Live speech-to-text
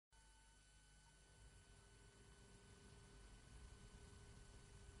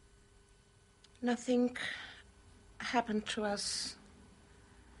Nothing happened to us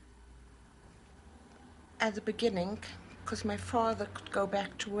at the beginning because my father could go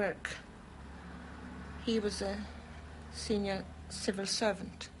back to work. He was a senior civil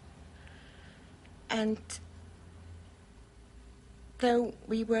servant. And though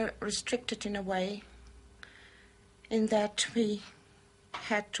we were restricted in a way, in that we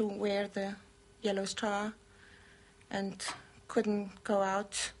had to wear the yellow star and couldn't go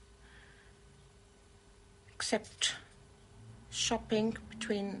out except shopping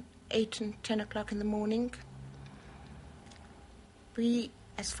between 8 and 10 o'clock in the morning, we,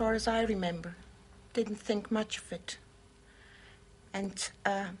 as far as I remember, didn't think much of it. And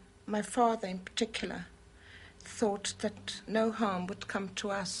my father in particular thought that no harm would come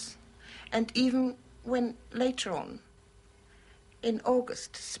to us. And even when later on, in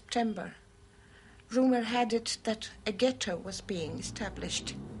August, September, rumor had it that a ghetto was being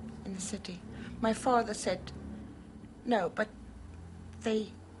established in the city, my father said, no, but they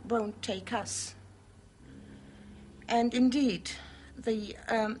won't take us. And indeed, the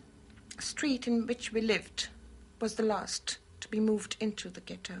street in which we lived was the last to be moved into the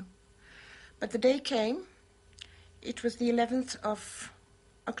ghetto. But the day came, it was the 11th of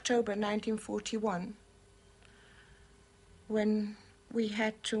October 1941, when we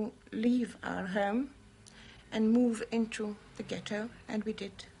had to leave our home and move into the ghetto, and we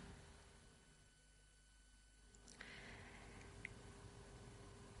did.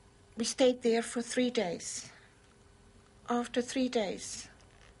 We stayed there for 3 days. After 3 days,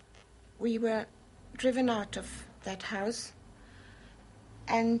 we were driven out of that house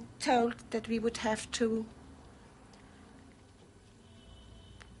and told that we would have to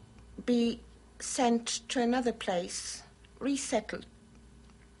be sent to another place, resettled.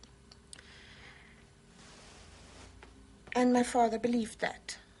 And my father believed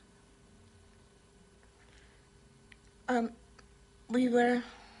that. We were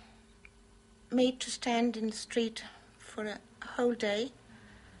made to stand in the street for a whole day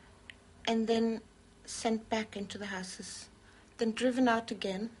and then sent back into the houses, then driven out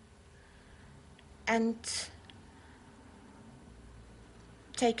again and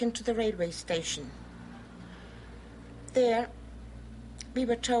taken to the railway station. There we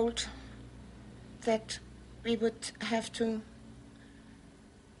were told that we would have to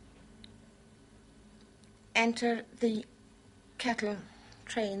enter the cattle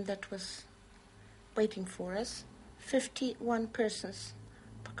train that was waiting for us, 51 persons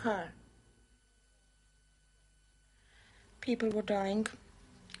per car. People were dying.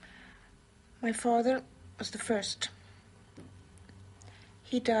 My father was the first.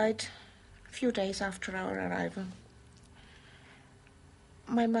 He died a few days after our arrival.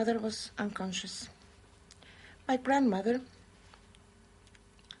 My mother was unconscious. My grandmother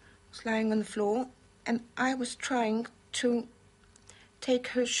was lying on the floor, and I was trying to take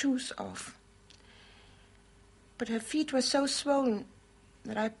her shoes off. But her feet were so swollen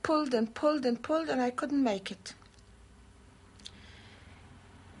that I pulled and pulled and pulled, and I couldn't make it.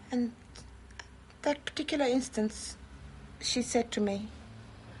 And that particular instance, she said to me,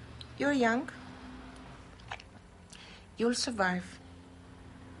 "You're young. You'll survive.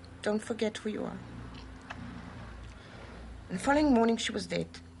 Don't forget who you are." And the following morning, she was dead.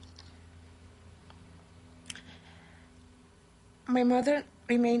 My mother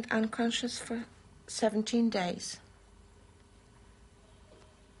remained unconscious for 17 days.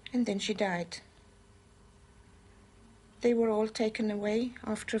 And then she died. They were all taken away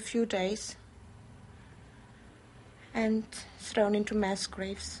after a few days and thrown into mass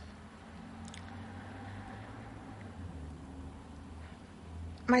graves.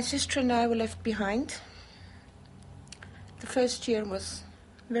 My sister and I were left behind. The first year was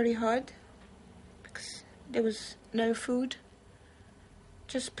very hard because there was no food,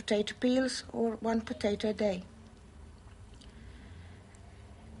 just potato peels or 1 potato a day.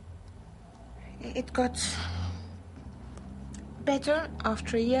 It got better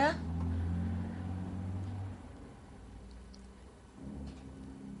after a year.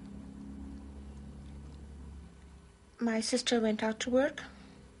 My sister went out to work.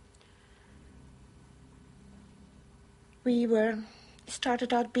 We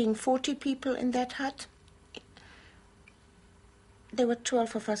started out being 40 people in that hut. There were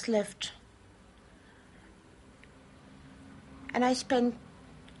 12 of us left. And I spent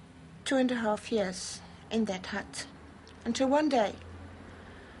 2.5 years in that hut, until one day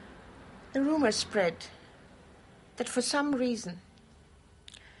the rumor spread that for some reason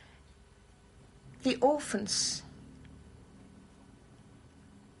the orphans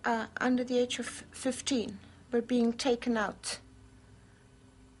under the age of 15 were being taken out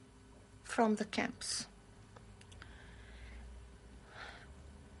from the camps.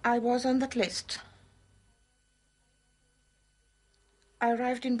 I was on that list. I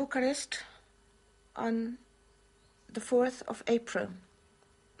arrived in Bucharest on the 4th of April,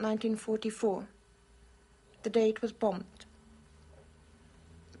 1944, the day it was bombed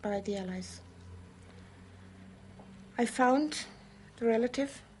by the Allies. I found the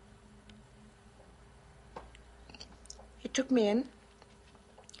relative. He took me in,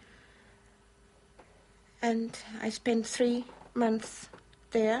 and I spent 3 months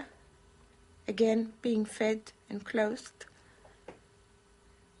there, again being fed and clothed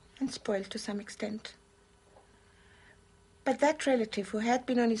and spoiled to some extent. But that relative, who had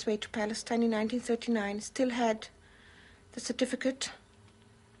been on his way to Palestine in 1939, still had the certificate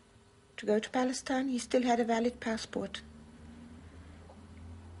to go to Palestine. He still had a valid passport.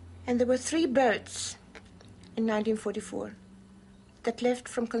 And there were 3 boats in 1944 that left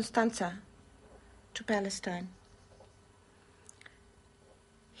from Constanza to Palestine.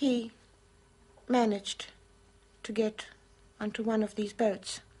 He managed to get onto one of these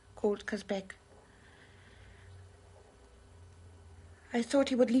boats called Kazbek. I thought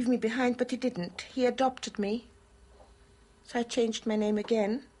he would leave me behind, but he didn't. He adopted me. So I changed my name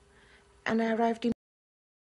again, and I arrived in